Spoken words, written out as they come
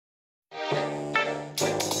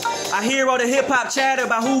I hear all the hip-hop chatter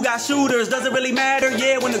about who got shooters. Doesn't really matter,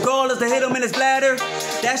 yeah, when the goal is to hit him in his bladder.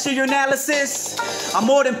 That's your analysis. I'm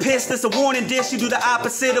more than pissed, it's a warning dish. You do the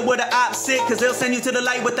opposite of where the ops sit, cause they'll send you to the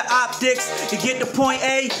light with the optics. To get to point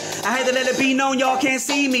A, I had to let it be known y'all can't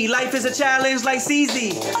see me. Life is a challenge like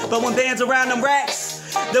CZ. But when bands around them racks,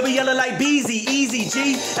 they'll be yelling like Beezy, easy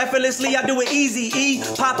G. Effortlessly, I do it easy E.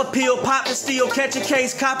 Pop a pill, pop the steel, catch a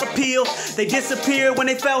case, cop a peel. They disappear when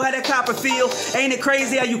they fell, had a Copperfield. Ain't it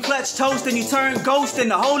crazy how you clutch toast and you turn ghost in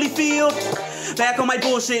the Holyfield? Back on my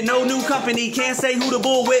bullshit, no new company, can't say who the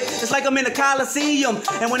bull with. It's like I'm in a Coliseum,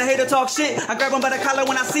 and when a hater talk shit, I grab him by the collar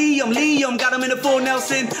when I see him. Liam, got him in the full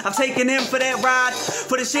Nelson. I'm taking him for that ride,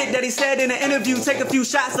 for the shit that he said in the interview. Take a few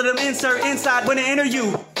shots of them insert inside when the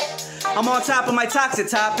interview. I'm on top of my toxic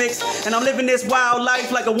topics, and I'm living this wild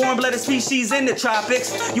life like a warm-blooded species in the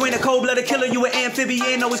tropics. You ain't a cold-blooded killer, you an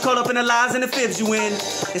amphibian, always caught up in the lies and the fibs you in.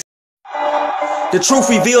 The truth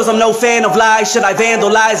reveals I'm no fan of lies. Should I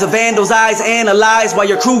vandalize a vandal's eyes? Analyze while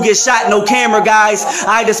your crew gets shot, no camera guys.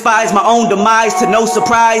 I despise my own demise, to no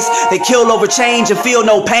surprise. They kill over change and feel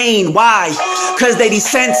no pain. Why? Cause they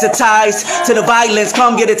desensitized to the violence.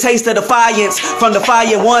 Come get a taste of defiance from the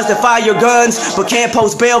fire ones that fire guns, but can't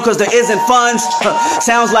post bail cause there isn't funds.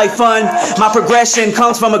 Sounds like fun. My progression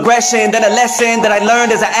comes from aggression, then a lesson that I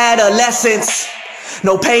learned as an adolescence.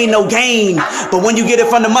 No pain, no gain. But when you get it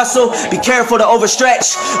from the muscle, be careful to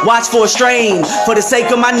overstretch. Watch for a strain. For the sake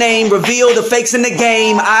of my name, reveal the fakes in the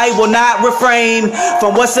game. I will not refrain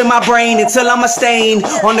from what's in my brain until I'm a stain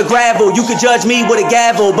on the gravel. You could judge me with a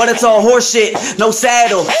gavel, but it's all horseshit, no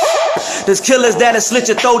saddle. There's killers that'll slit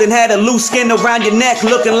your throat and had a loose skin around your neck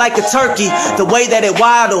looking like a turkey, the way that it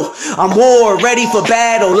waddle. I'm war, ready for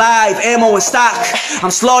battle, live ammo in stock.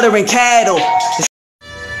 I'm slaughtering cattle.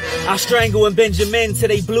 I strangle and Benjamin till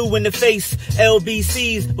they blue in the face.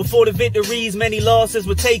 LBCs, before the victories, many losses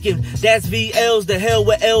were taken. That's VLs, the hell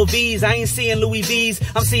with LVs. I ain't seeing Louis V's,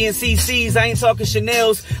 I'm seeing CC's. I ain't talking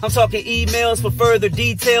Chanel's, I'm talking emails for further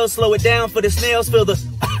details. Slow it down for the snails, feel the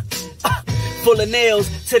full of nails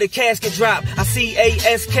to the casket drop. I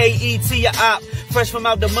CASKET a op. Fresh from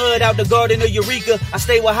out the mud, out the garden of Eureka. I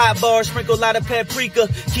stay with hot bars, sprinkle a lot of paprika.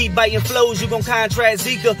 Keep biting flows, you gon' contrast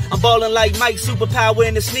Zika. I'm ballin' like Mike, superpower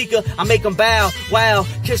in the sneaker. I make them bow, wow,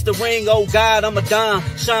 kiss the ring, oh God, I'm a Don.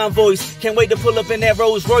 Sean voice, can't wait to pull up in that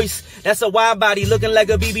Rolls Royce. That's a wide body looking like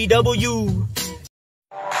a BBW.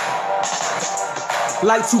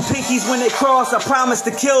 Like two pinkies when they cross, I promise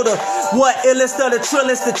to kill the what illest of the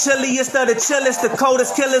trillest, the chilliest of the chillest, the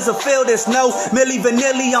coldest killers of feel this. No, Milli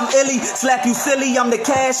Vanilli, I'm illy, slap you silly, I'm the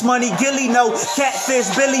cash money gilly, no, catfish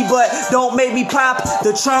Billy, but don't make me pop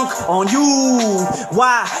the trunk on you.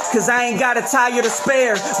 Why? Cause I ain't got a tire to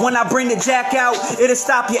spare. When I bring the jack out, it'll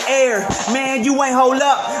stop your air. Man, you ain't hold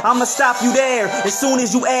up, I'ma stop you there. As soon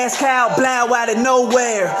as you ask how, blow out of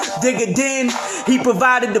nowhere. Dig it in, he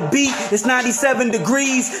provided the beat, it's 97 degrees.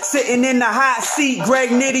 Sitting in the hot seat,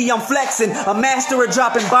 Greg Nitty, I'm flexing, a master of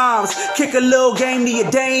dropping bombs. Kick a little game to your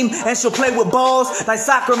dame, and she'll play with balls like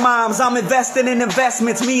soccer moms. I'm investing in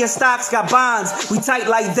investments, me and stocks got bonds. We tight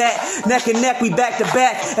like that, neck and neck, we back to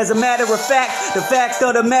back. As a matter of fact, the fact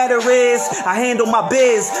of the matter is, I handle my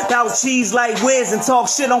biz, bout cheese like Wiz, and talk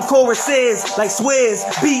shit on choruses like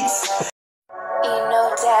Swizz Beats.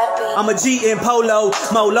 I'm a G in polo,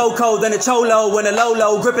 more loco than a cholo and a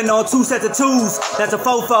lolo, gripping on two sets of twos. That's a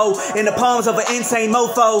fofo in the palms of an insane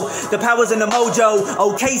mofo. The powers in the mojo,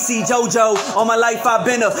 oh Casey, Jojo. All my life I've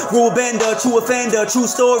been a rule bender, true offender, true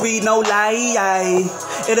story, no lie.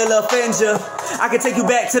 It'll offend ya. I can take you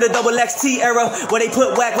back to the XXT era where they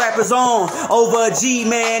put whack rappers on over a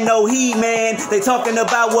G-man, no he-man. They talking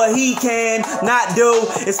about what he can not do.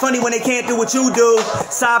 It's funny when they can't do what you do.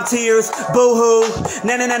 Sob tears, boo-hoo,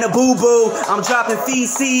 na-na-na-na boo-boo. I'm dropping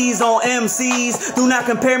feces on MCs. Do not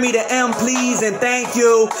compare me to M, please, and thank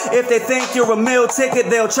you. If they think you're a meal ticket,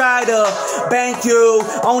 they'll try to bank you.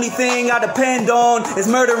 Only thing I depend on is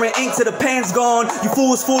murdering ink till the pen's gone. You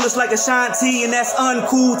fools foolish like Ashanti, and that's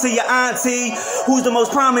uncool to your auntie. Who's the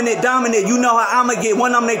most prominent, dominant? You know how I'ma get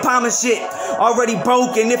one, I'm they promise shit. Already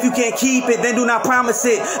broken, if you can't keep it, then do not promise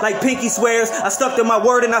it. Like Pinky swears, I stuck to my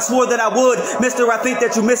word and I swore that I would. Mister, I think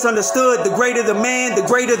that you misunderstood. The greater the man, the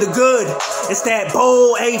greater the good. It's that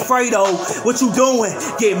bold, hey Fredo, what you doing?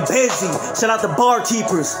 Getting busy. Shout out to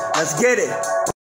barkeepers, let's get it.